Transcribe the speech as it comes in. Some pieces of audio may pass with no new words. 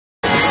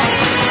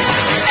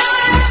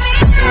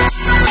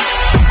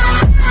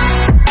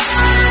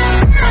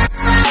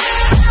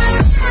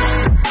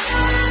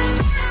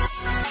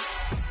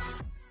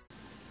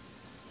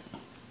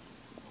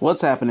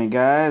What's happening,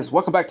 guys?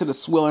 Welcome back to the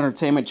SWILL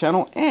Entertainment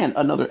channel and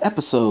another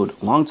episode,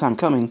 long time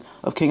coming,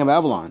 of King of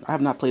Avalon. I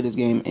have not played this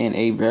game in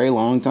a very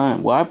long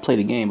time. Well, I've played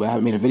a game, but I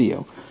haven't made a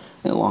video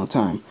in a long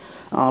time.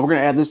 We're going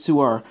to add this to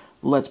our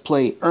Let's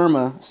Play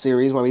Irma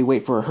series while we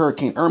wait for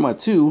Hurricane Irma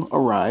to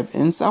arrive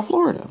in South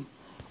Florida,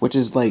 which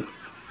is like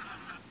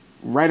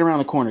right around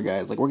the corner,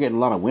 guys. Like, we're getting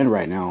a lot of wind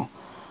right now.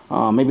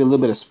 Maybe a little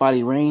bit of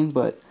spotty rain,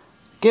 but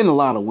getting a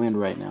lot of wind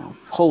right now.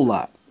 Whole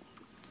lot.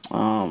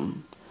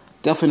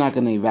 Definitely not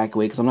going to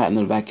evacuate because I'm not in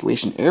an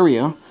evacuation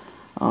area.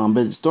 But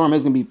the storm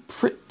is going to be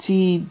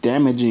pretty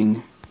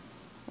damaging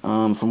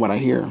from what I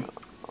hear.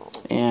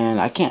 And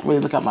I can't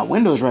really look out my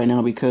windows right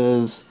now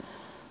because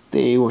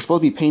they were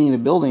supposed to be painting the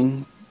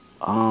building.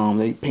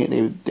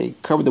 They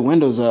covered the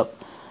windows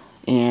up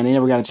and they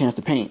never got a chance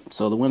to paint.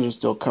 So the windows are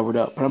still covered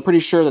up. But I'm pretty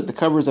sure that the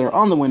covers that are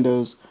on the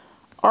windows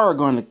are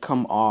going to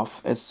come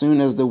off as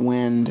soon as the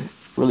wind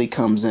really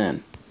comes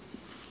in.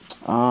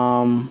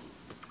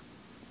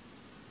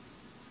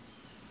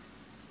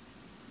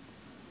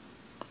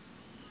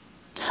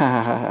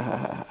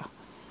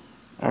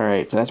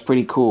 Alright, so that's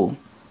pretty cool.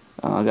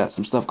 I got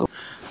some stuff going.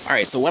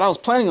 Alright, so what I was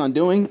planning on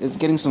doing is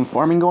getting some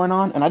farming going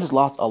on, and I just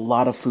lost a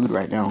lot of food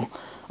right now.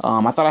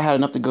 I thought I had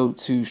enough to go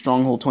to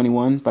Stronghold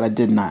 21, but I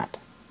did not.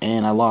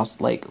 And I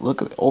lost, like,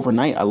 look,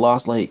 overnight, I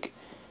lost, like,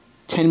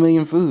 10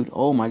 million food.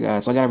 Oh my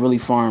god, so I gotta really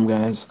farm,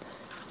 guys.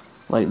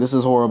 Like, this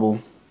is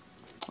horrible.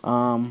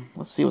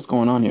 Let's see what's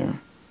going on here.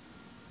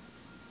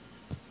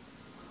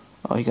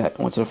 Oh, he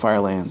went to the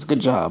Firelands. Good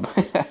job.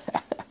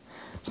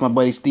 It's my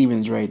buddy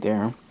Stevens right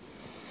there.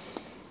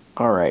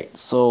 Alright,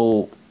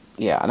 so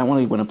yeah, I don't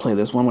really want to play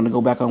this one. I'm going to go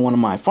back on one of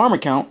my farm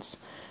accounts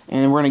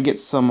and we're going to get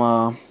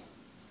some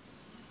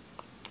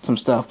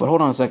stuff. But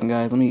hold on a second,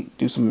 guys. Let me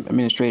do some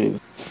administrative.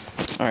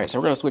 Alright, so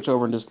we're going to switch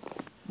over in just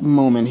a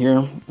moment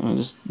here and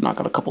just knock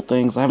out a couple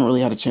things. I haven't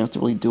really had a chance to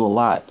really do a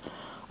lot.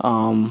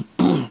 Not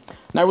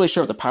really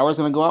sure if the power is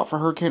going to go out for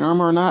Hurricane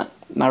Irma or not.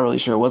 Not really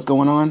sure what's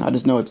going on. I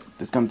just know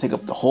it's going to take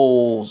up the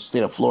whole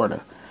state of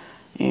Florida.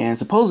 And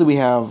supposedly we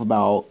have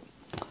about,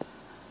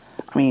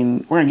 I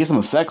mean, we're going to get some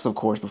effects, of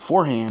course,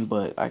 beforehand,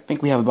 but I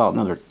think we have about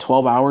another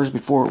 12 hours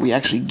before we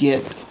actually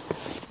get,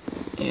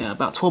 yeah,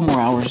 about 12 more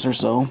hours or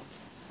so.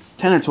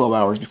 10 or 12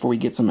 hours before we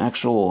get some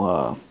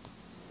actual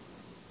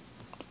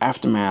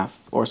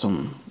aftermath or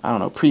some, I don't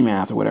know,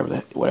 pre-math or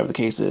whatever the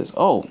case is.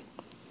 Oh,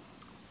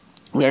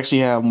 we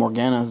actually have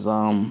Morgana's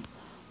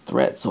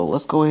threat, so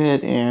let's go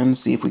ahead and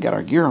see if we got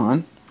our gear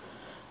on.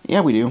 Yeah,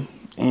 we do.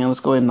 And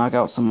let's go ahead and knock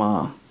out some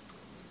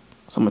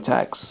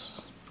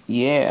attacks.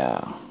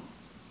 Yeah.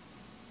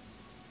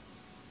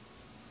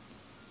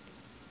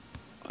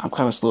 I'm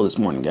kind of slow this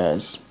morning,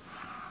 guys.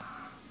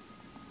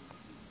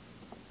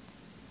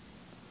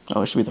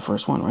 Oh, it should be the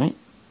first one, right?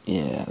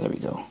 Yeah, there we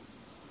go.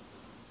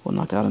 We'll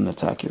knock out an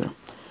attack here.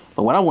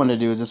 But what I wanted to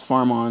do is just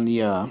farm on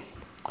the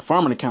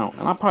farming account.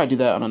 And I'll probably do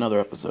that on another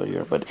episode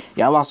here. But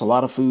yeah, I lost a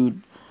lot of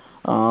food.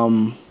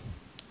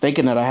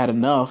 Thinking that I had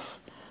enough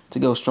to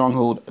go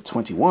Stronghold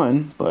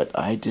 21, but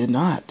I did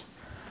not.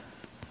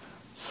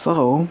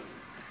 So,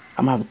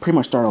 I'm going to have to pretty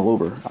much start all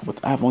over.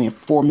 I have only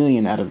 4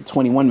 million out of the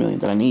 21 million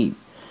that I need.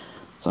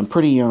 So I'm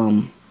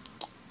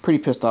pretty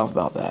pissed off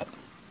about that.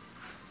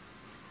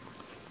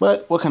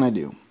 But what can I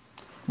do?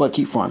 But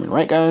keep farming,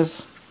 right,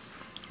 guys?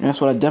 And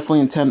that's what I definitely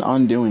intend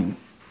on doing.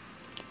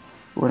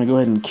 We're going to go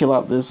ahead and kill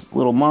out this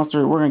little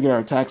monster. We're going to get our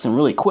attacks in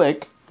really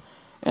quick.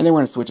 And then we're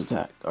going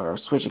to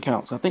switch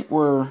accounts. I think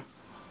we're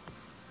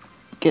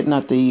getting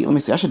at the, let me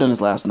see, I should have done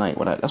this last night.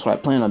 That's what I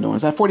planned on doing.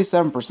 It's at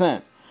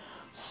 47%.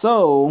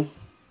 So,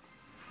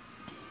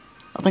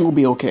 I think we'll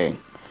be okay.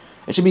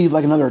 It should be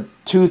like another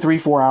 2, 3,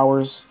 4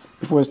 hours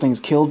before this thing's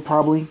killed,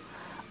 probably.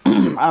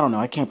 I don't know.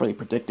 I can't really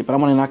predict it, but I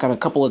want to knock out a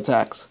couple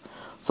attacks.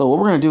 So what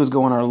we're going to do is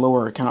go on our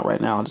lower account right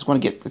now. I just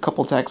want to get a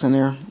couple attacks in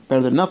there.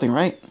 Better than nothing,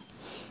 right?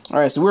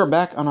 Alright, so we're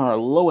back on our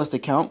lowest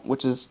account,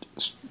 which is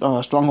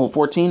Stronghold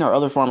 14. Our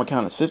other farm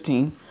account is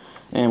 15,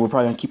 and we're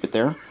probably going to keep it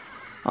there.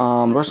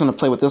 We're just going to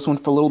play with this one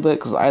for a little bit,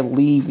 because I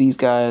leave these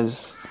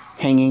guys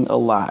hanging a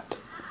lot.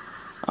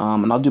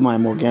 And I'll do my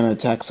Morgana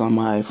attacks on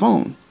my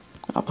phone.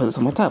 I'll play this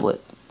on my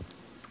tablet.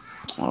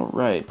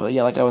 Alright, but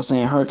yeah, like I was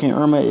saying, Hurricane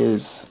Irma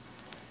is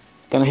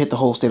going to hit the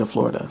whole state of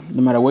Florida.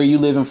 No matter where you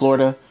live in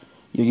Florida,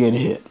 you're getting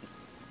hit.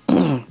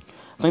 I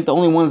think the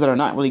only ones that are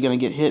not really going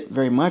to get hit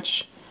very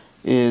much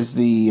is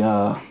the,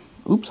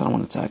 oops, I don't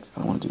want to attack. I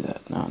don't want to do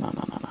that. No.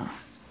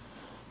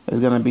 It's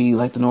going to be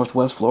like the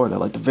Northwest Florida,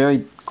 like the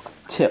very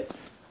tip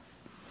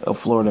of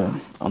Florida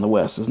on the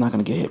west. It's not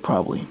going to get hit,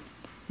 probably.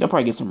 They'll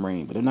probably get some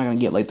rain, but they're not going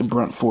to get like the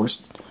brunt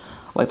force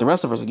like the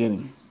rest of us are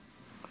getting.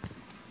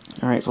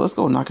 Alright, so let's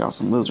go knock out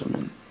some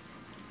lizardmen.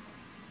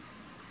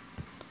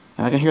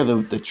 And I can hear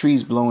the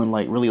trees blowing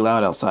like really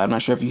loud outside. I'm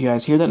not sure if you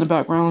guys hear that in the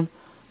background.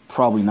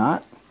 Probably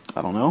not.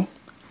 I don't know.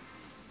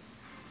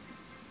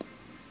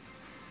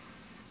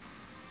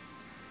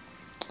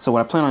 So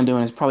what I plan on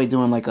doing is probably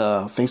doing like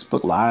a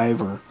Facebook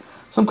Live or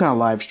some kind of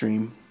live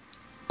stream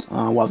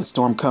while the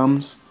storm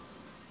comes.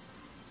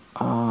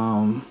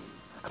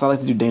 Because I like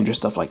to do dangerous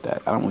stuff like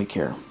that. I don't really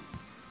care.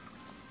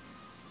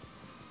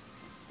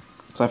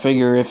 So I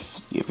figure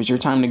if it's your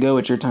time to go,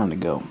 it's your time to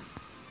go.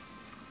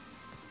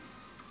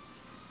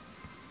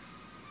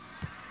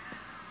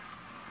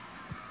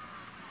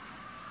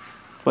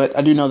 But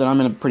I do know that I'm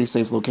in a pretty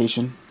safe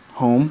location,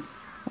 home.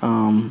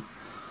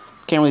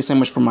 Can't really say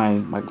much for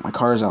my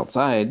cars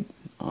outside.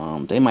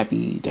 They might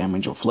be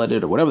damaged or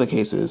flooded or whatever the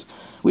case is.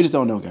 We just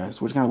don't know,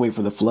 guys. We're just gonna wait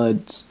for the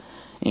floods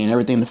and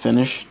everything to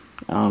finish.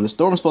 The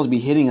storm is supposed to be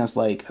hitting us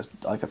like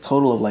a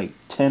total of like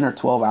 10 or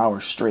 12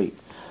 hours straight.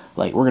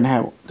 Like we're gonna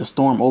have the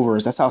storm over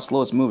us. That's how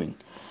slow it's moving.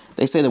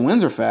 They say the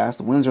winds are fast.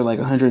 The winds are like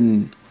 100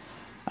 and,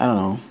 I don't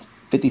know,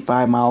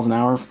 55 miles an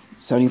hour,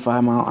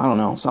 75 miles. I don't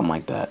know, something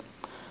like that.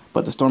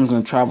 But the storm's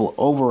gonna travel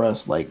over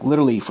us like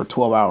literally for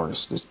 12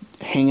 hours, just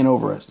hanging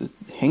over us, just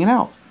hanging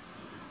out.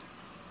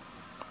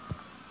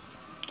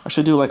 I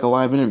should do like a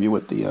live interview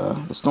with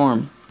the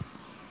storm.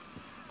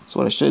 That's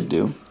what I should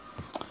do.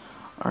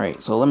 All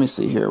right, so let me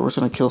see here. We're just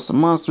gonna kill some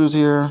monsters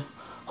here.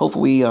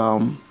 Hopefully,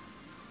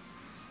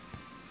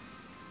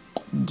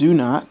 do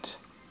not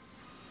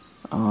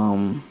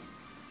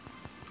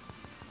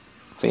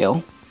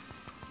fail.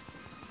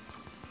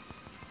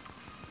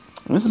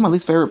 And this is my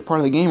least favorite part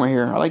of the game right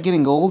here. I like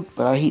getting gold,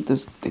 but I hate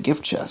the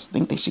gift chest. I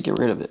think they should get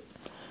rid of it,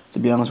 to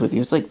be honest with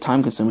you. It's like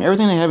time consuming.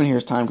 Everything they have in here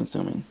is time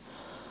consuming.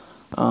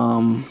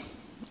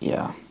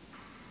 Yeah.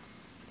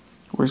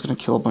 We're just gonna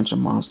kill a bunch of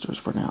monsters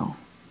for now.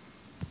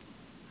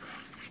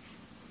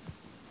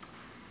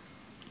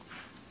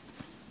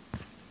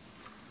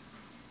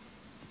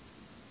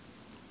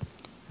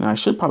 Now I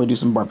should probably do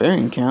some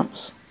barbarian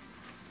camps.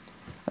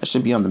 That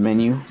should be on the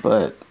menu,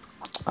 but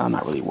I'm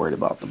not really worried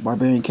about the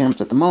barbarian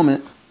camps at the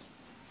moment.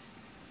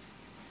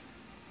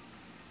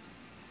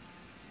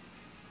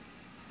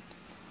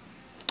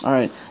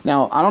 Alright,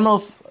 now I don't know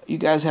if you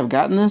guys have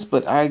gotten this,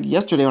 but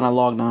yesterday when I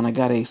logged on, I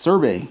got a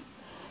survey,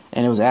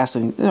 and it was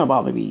asking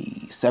about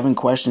maybe 7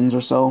 questions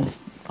or so,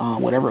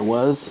 whatever it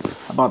was,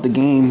 about the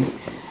game.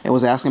 It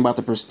was asking about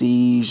the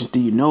prestige, do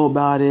you know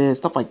about it,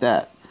 stuff like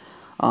that.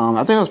 I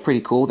think that was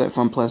pretty cool that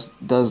FunPlus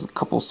does a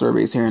couple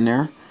surveys here and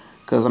there,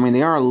 because I mean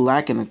they are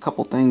lacking a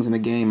couple things in the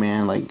game,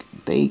 man. Like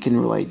they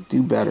can like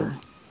do better.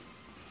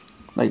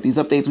 Like these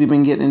updates we've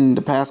been getting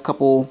the past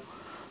couple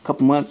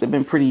months, they've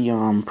been pretty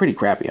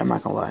crappy. I'm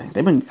not gonna lie.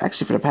 They've been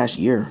actually for the past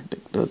year.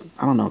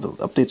 I don't know. The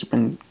updates have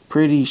been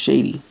pretty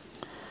shady.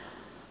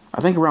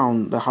 I think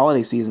around the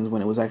holiday seasons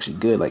when it was actually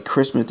good, like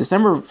Christmas,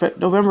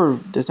 November,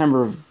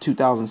 December of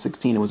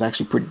 2016, it was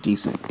actually pretty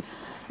decent.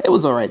 It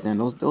was all right then.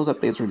 Those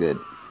updates were good.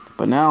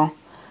 But now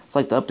it's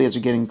like the updates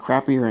are getting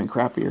crappier and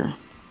crappier.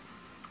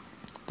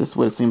 This is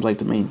what it seems like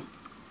to me.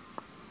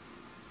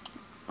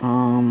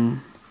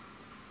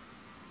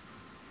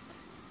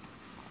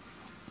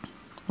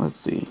 Let's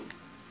see.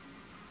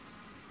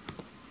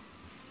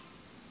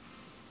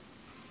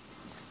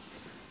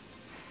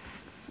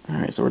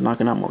 Alright, so we're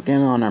knocking out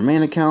Morgana on our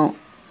main account.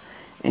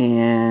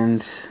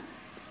 And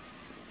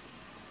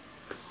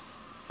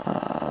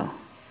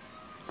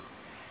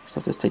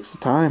stuff just takes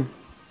some time.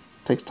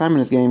 It takes time in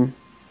this game.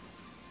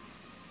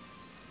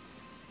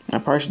 I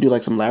probably should do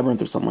like some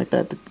labyrinth or something like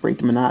that to break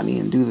the monotony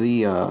and do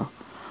the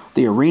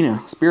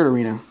arena, spirit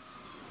arena.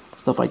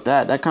 Stuff like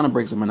that. That kind of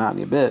breaks the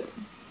monotony a bit.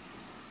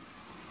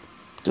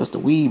 Just a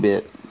wee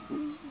bit.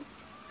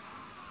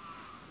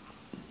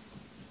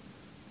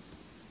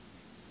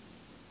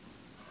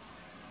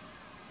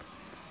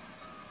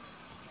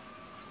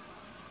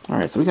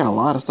 Alright, so we got a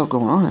lot of stuff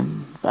going on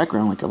in the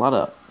background, like a lot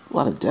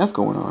of death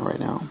going on right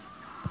now.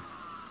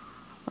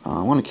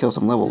 I want to kill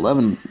some level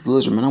 11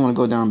 lizardmen. I want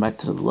to go down back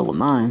to the level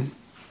 9.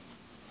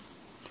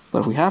 But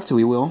if we have to,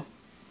 we will.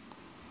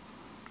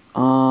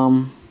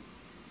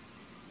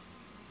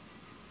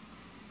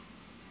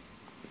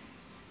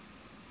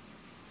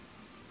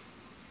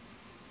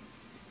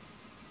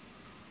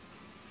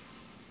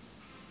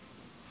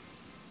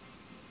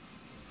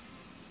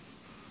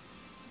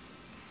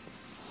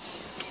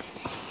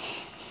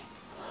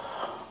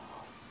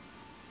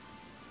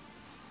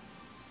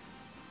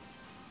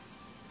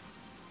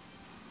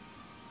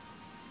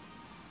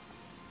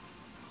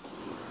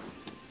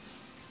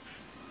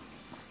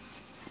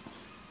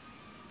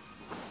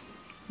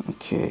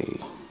 Okay.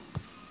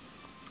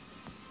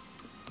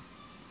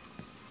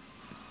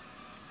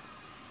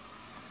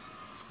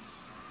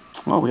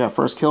 Oh, we got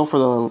first kill for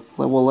the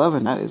level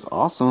 11. That is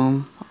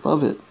awesome. I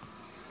love it.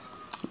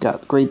 We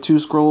got grade 2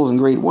 scrolls and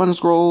grade 1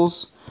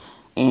 scrolls.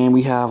 And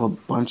we have a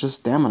bunch of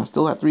stamina.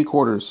 Still at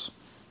 3/4.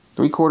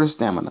 3/4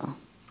 stamina.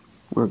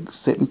 We're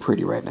sitting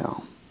pretty right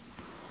now.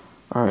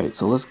 Alright,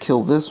 so let's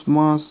kill this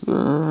monster.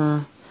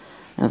 And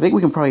I think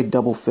we can probably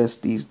double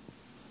fist these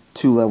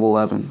 2 level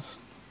 11s.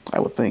 I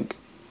would think.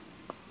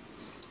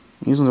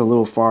 These ones are a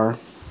little far.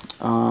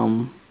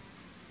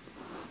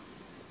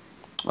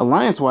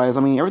 Alliance-wise, I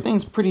mean,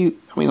 everything's pretty...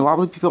 I mean, a lot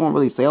of people don't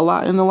really say a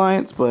lot in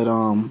Alliance, but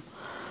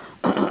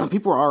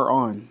people are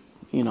on.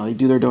 You know, they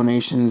do their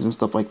donations and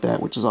stuff like that,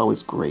 which is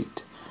always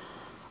great.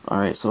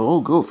 Alright, so,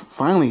 oh, go.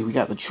 Finally, we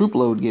got the troop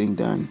load getting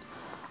done.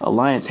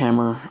 Alliance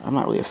Hammer, I'm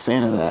not really a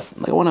fan of that.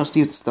 Like, I want to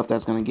see the stuff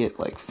that's going to get,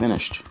 like,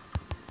 finished.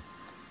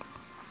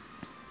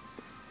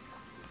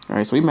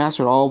 Alright, so we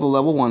mastered all the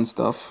level 1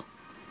 stuff.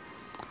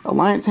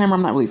 Alliance Hammer,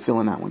 I'm not really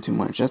feeling that one too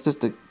much. That's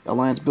just the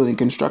Alliance building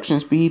construction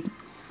speed.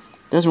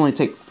 Doesn't really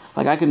take...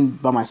 Like, I can,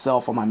 by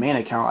myself, on my main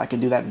account, I can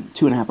do that in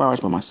 2.5 hours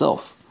by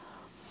myself.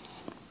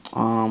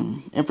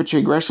 Infantry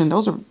aggression,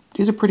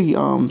 these are pretty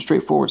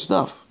straightforward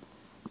stuff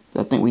that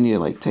I think we need to,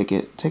 like, take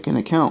into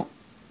account.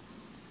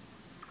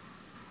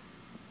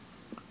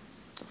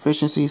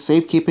 Efficiency,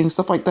 safekeeping,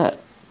 stuff like that.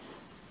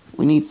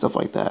 We need stuff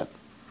like that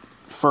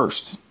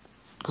first,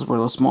 because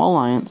we're a small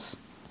alliance.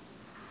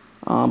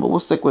 But we'll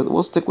stick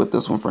with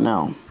this one for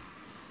now.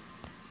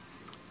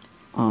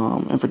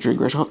 Infantry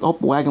aggression.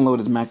 Hope wagon load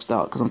is maxed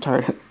out, because I'm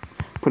tired of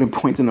putting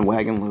points in the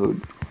wagon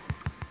load.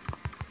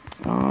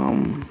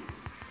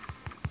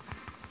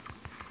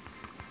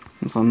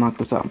 So I'll knock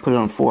this out and put it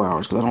on 4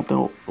 hours, because I don't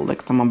think the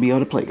next time I'll be able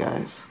to play,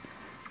 guys.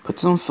 Put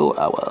it on 4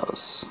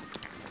 hours.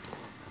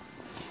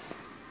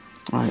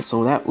 Alright,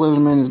 so that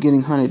lizardman is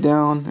getting hunted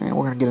down, and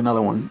we're going to get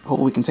another one.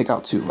 Hopefully we can take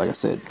out 2, like I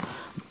said.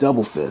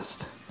 Double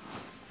fist.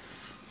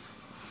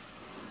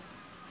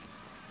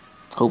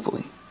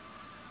 Hopefully.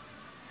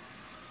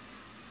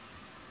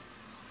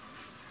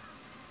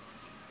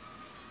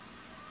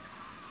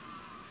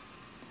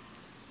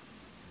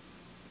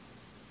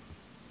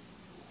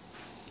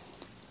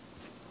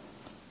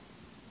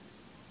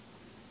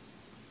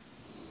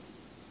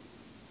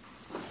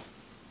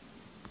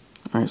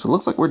 Alright, so it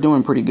looks like we're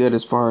doing pretty good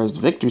as far as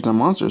victories on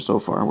monsters so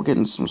far. We're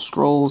getting some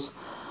scrolls.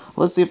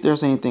 Let's see if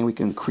there's anything we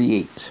can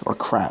create or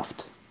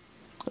craft,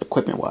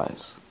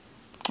 equipment-wise.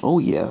 Oh,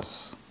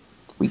 yes,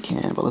 we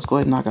can. But let's go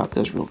ahead and knock out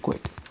this real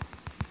quick,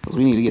 because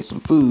we need to get some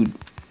food.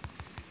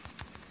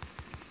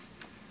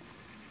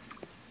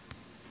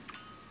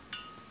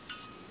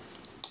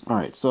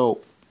 Alright,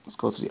 so let's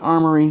go to the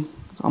armory.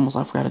 It's almost,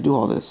 I forgot to do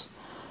all this.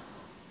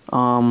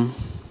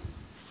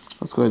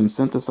 Let's go ahead and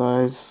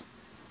synthesize.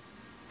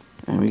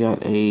 And we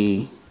got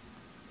a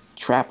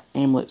trap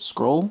amulet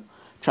scroll.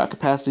 Trap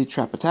capacity,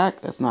 trap attack.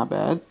 That's not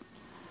bad.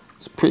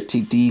 It's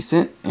pretty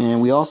decent.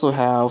 And we also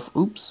have,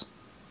 oops.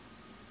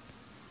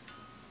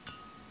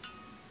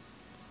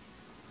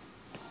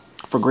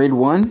 For grade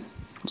 1,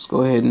 let's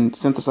go ahead and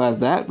synthesize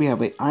that. We have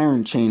an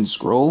iron chain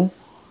scroll.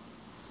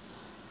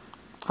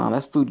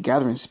 That's food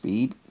gathering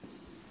speed,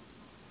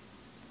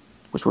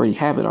 which we already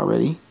have it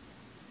already.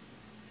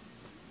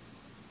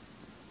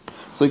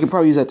 So you can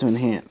probably use that to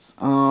enhance.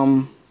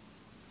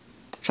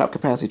 Trap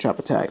capacity, trap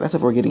attack. That's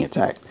if we're getting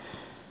attacked.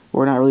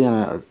 We're not really on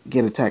a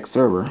get attacked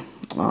server.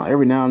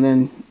 Every now and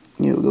then,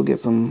 you'll get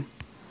some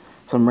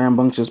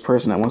rambunctious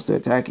person that wants to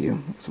attack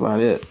you. That's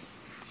about it.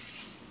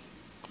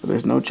 But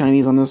there's no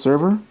Chinese on this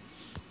server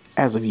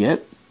as of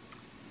yet.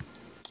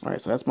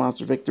 Alright, so that's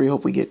monster victory.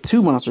 Hope we get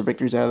 2 monster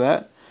victories out of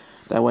that.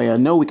 That way I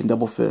know we can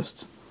double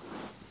fist.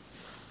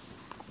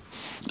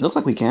 It looks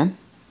like we can.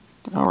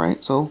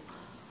 Alright, so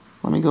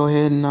let me go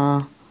ahead and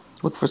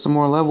look for some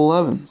more level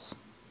 11s.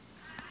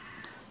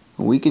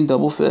 We can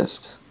double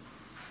fist.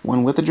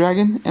 One with the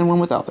dragon and one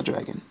without the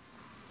dragon.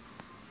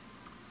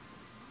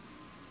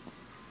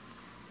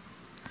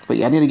 But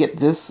yeah, I need to get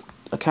this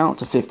account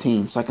to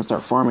 15 so I can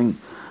start farming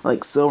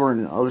like silver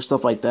and other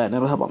stuff like that. And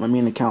that'll help out my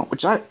main account,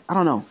 which I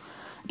don't know.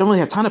 I don't really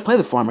have time to play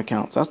the farm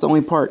accounts. That's the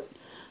only part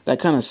that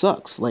kind of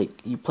sucks. Like,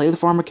 you play the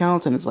farm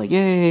accounts and it's like,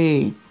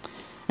 yay!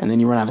 And then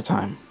you run out of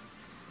time.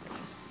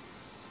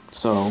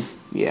 So,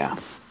 yeah.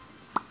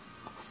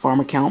 Farm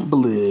account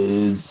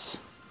blizz.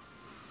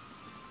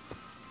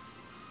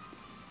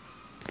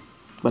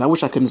 But I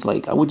wish I couldn't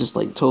just I would just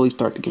totally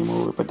start the game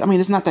over. But I mean,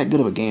 it's not that good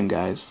of a game,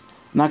 guys.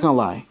 I'm not gonna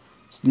lie.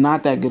 It's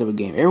not that good of a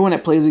game. Everyone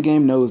that plays the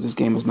game knows this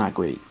game is not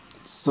great.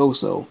 It's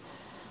so-so.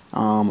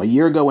 A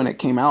year ago when it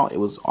came out, it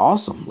was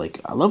awesome.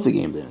 Like, I loved the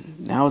game then.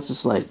 Now it's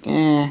just like,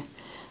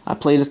 I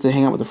play this to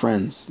hang out with the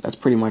friends. That's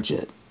pretty much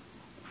it.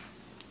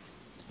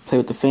 Play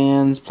with the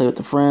fans, play with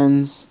the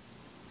friends.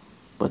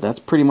 But that's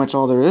pretty much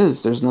all there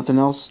is. There's nothing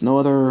else, no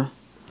other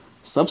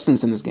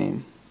substance in this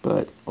game.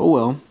 But, oh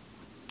well.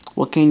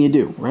 What can you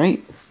do,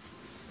 right?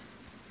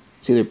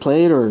 It's either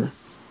play it or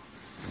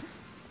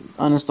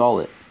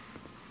uninstall it.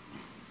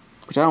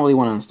 Which I don't really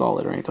want to install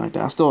it or anything like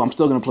that. I'm still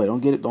gonna play. Don't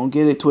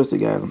get it twisted,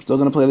 guys. I'm still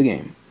gonna play the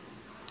game.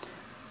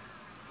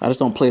 I just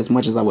don't play as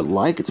much as I would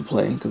like it to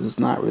play because it's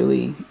not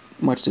really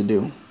much to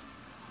do.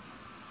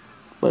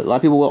 But a lot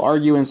of people will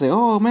argue and say,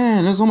 "Oh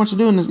man, there's so much to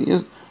do in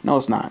this." No,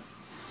 it's not.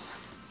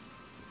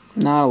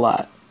 Not a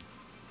lot.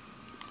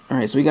 All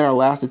right, so we got our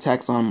last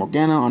attacks on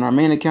Morgana on our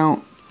main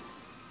account.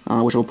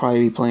 Which we'll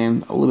probably be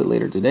playing a little bit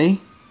later today.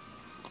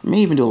 May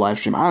even do a live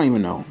stream. I don't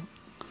even know.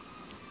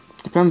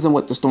 Depends on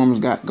what the storm's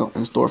got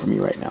in store for me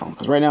right now.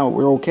 Because right now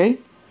we're okay.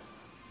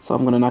 So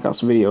I'm going to knock out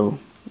some videos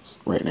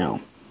right now.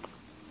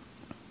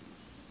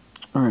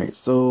 Alright,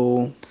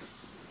 so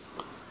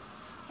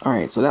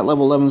that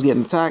level 11 is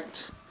getting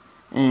attacked.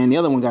 And the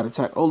other one got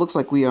attacked. Oh, looks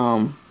like we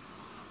did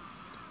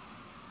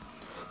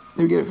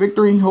we get a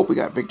victory? Hope we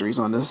got victories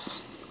on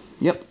this.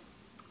 Yep.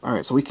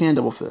 Alright, so we can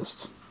double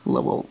fist.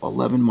 Level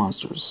 11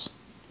 monsters.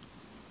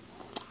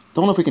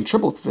 Don't know if we can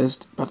triple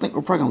fist, but I think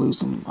we're probably gonna lose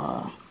some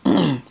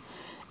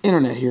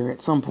internet here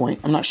at some point.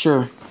 I'm not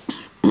sure.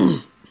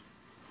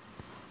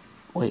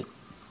 Wait,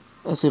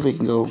 let's see if we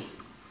can go.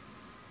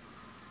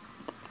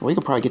 Well, we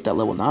could probably get that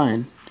level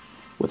 9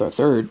 with our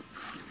third.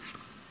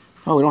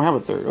 Oh, we don't have a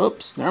third.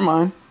 Oops, never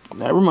mind.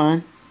 Never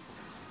mind.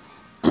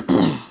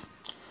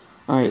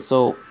 Alright,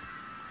 so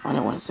I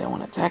don't want to say I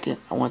want to attack it.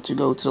 I want to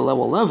go to the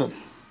level 11.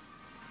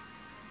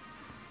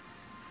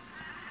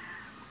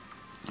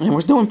 And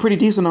we're doing pretty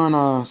decent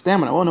on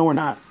stamina. Oh, no, we're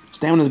not.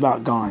 Stamina's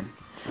about gone.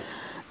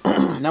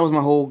 That was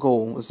my whole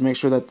goal, was to make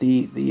sure that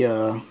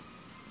the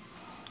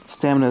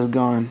stamina is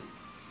gone.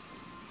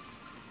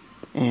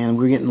 And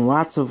we're getting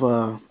lots of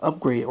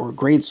upgrade or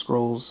grade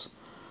scrolls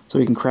so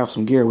we can craft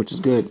some gear, which is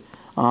good.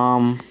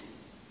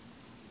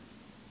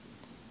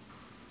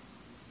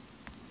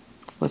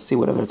 Let's see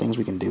what other things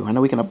we can do. I know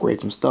we can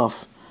upgrade some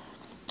stuff.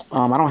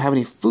 I don't have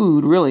any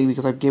food, really,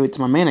 because I gave it to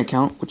my main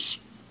account,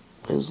 which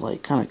is,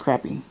 like, kind of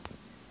crappy.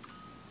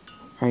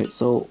 Alright,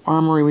 so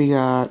armory, we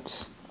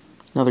got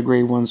another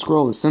grade 1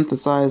 scroll to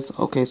synthesize.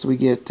 Okay, so we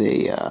get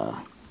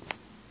a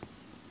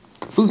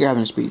food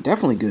gathering speed.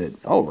 Definitely good.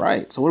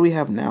 Alright, so what do we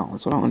have now?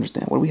 That's what I don't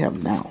understand. What do we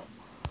have now?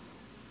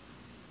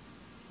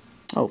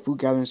 Oh, food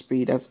gathering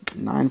speed, that's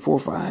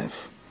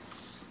 945.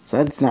 So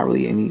that's not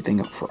really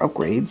anything for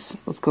upgrades.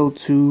 Let's go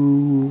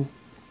to...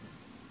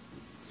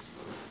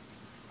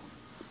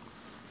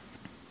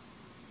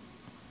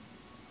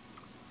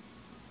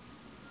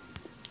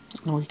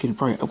 Oh, we can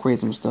probably upgrade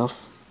some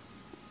stuff.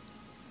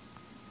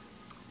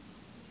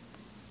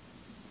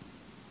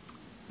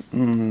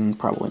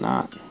 Probably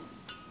not.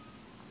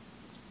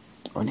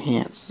 Or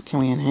enhance. Can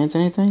we enhance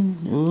anything?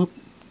 Nope.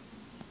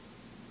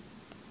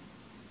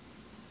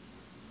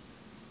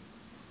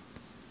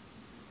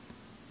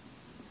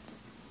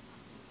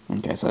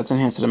 Okay, so that's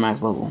enhanced to the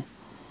max level.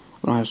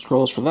 We don't have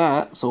scrolls for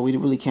that, so we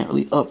really can't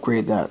really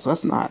upgrade that. So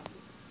that's not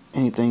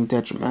anything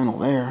detrimental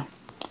there.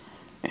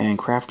 And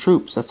craft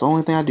troops. That's the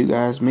only thing I do,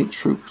 guys. Make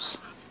troops.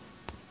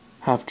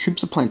 Have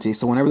troops aplenty.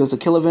 So whenever there's a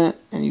kill event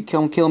and you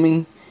kill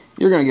me,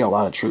 you're going to get a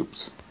lot of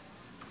troops.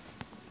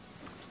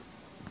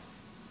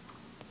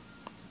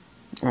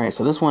 Alright,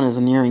 so this one is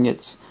nearing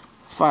its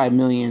 5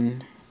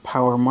 million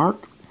power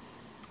mark.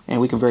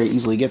 And we can very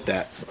easily get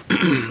that.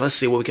 Let's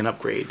see what we can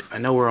upgrade. I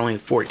know we're only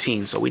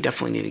 14, so we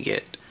definitely need to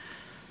get...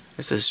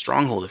 It says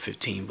stronghold of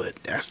 15, but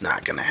that's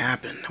not going to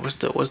happen. What's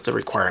the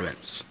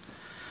requirements?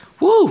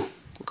 Woo!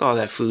 Look at all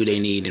that food they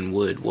need and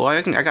wood. Well,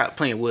 I got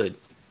plenty of wood.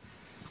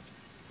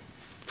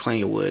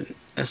 Plenty of wood.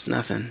 That's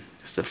nothing.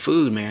 It's the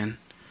food, man.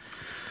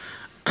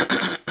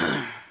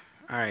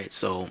 Alright,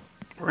 so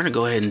we're going to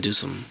go ahead and do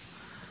some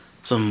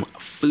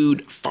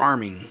food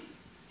farming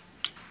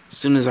as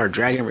soon as our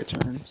dragon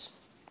returns.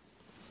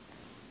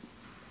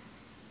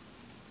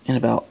 In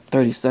about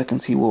 30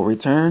 seconds he will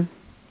return.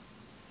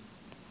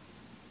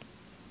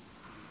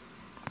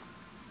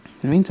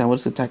 In the meantime, we'll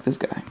just attack this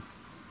guy.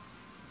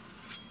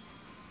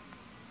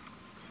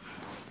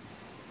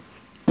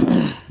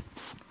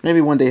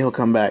 Maybe one day he'll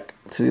come back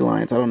to the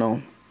Alliance. I don't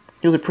know.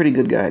 He was a pretty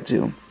good guy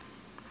too.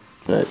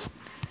 But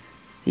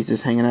he's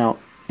just hanging out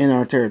in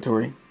our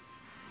territory.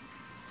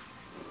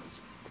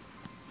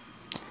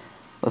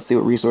 Let's see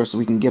what resources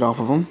we can get off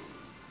of him,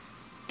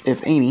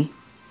 if any.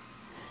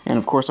 And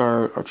of course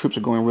our troops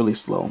are going really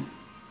slow.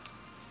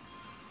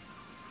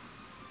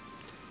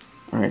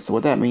 Alright, so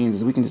what that means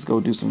is we can just go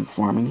do some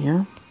farming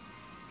here.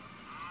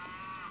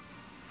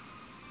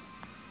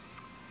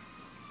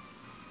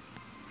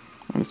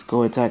 Let's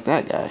go attack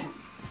that guy.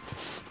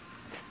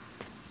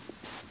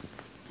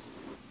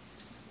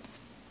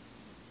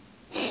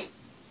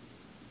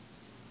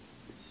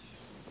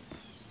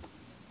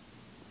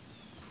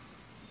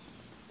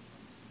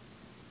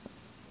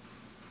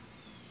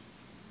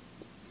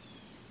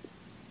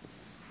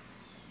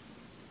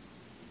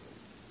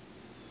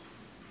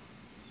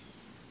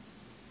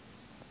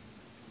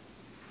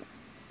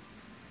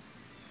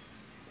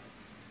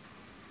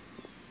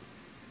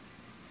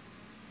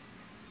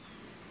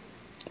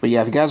 But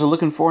yeah, if you guys are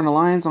looking for an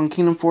alliance on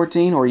Kingdom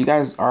 14, or you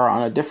guys are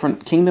on a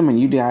different kingdom and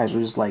you guys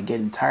are just like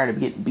getting tired of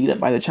getting beat up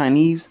by the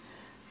Chinese,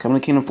 come to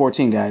Kingdom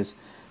 14, guys.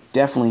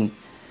 Definitely,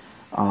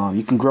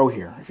 you can grow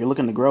here. If you're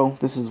looking to grow,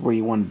 this is where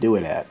you want to do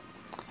it at.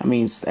 I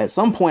mean, at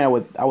some point,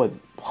 I would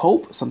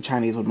hope some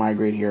Chinese would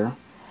migrate here.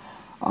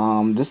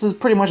 This is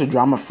pretty much a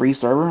drama-free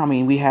server. I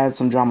mean, we had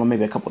some drama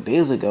maybe a couple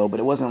days ago,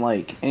 but it wasn't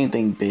like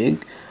anything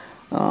big.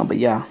 But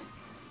yeah,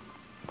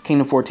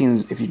 Kingdom 14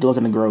 is, if you're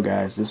looking to grow,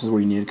 guys, this is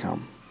where you need to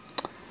come.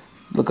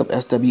 Look up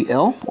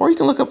SWL, or you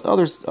can look up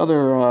other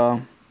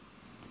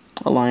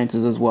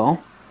alliances as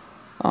well.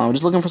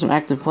 Just looking for some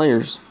active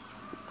players,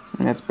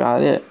 and that's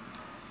about it.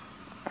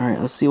 All right,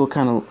 let's see what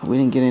kind of. We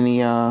didn't get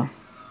any. Oh,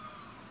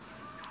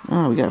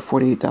 we got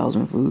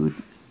 48,000 food,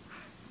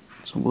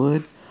 some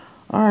wood.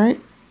 All right,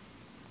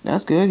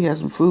 that's good. He has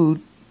some food,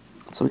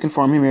 so we can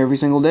farm him every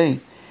single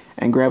day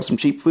and grab some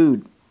cheap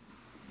food.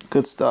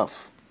 Good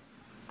stuff.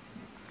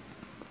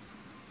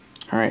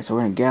 All right, so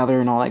we're gonna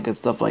gather and all that good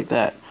stuff like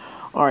that.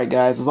 Alright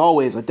guys, as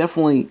always, I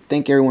definitely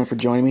thank everyone for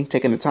joining me,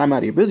 taking the time out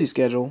of your busy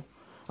schedule.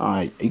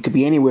 You could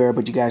be anywhere,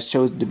 but you guys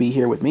chose to be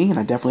here with me, and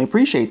I definitely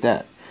appreciate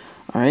that.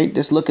 Alright,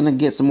 just looking to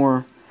get some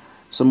more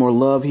some more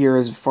love here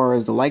as far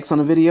as the likes on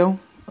the video.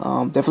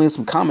 Definitely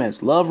some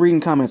comments. Love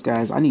reading comments,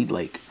 guys. I need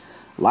like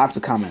lots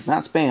of comments,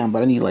 not spam,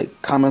 but I need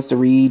like comments to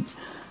read.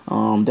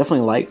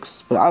 Definitely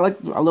likes, but I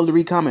love to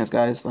read comments,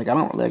 guys. Like I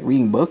don't like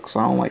reading books.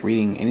 I don't like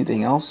reading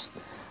anything else,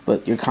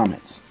 but your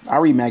comments. I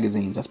read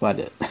magazines. That's about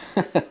it.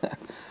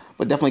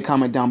 But definitely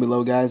comment down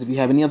below, guys, if you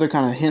have any other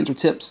kind of hints or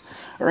tips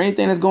or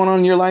anything that's going on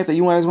in your life that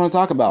you guys want to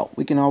talk about.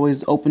 We can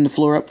always open the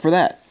floor up for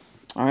that.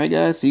 All right,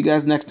 guys. See you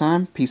guys next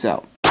time. Peace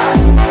out.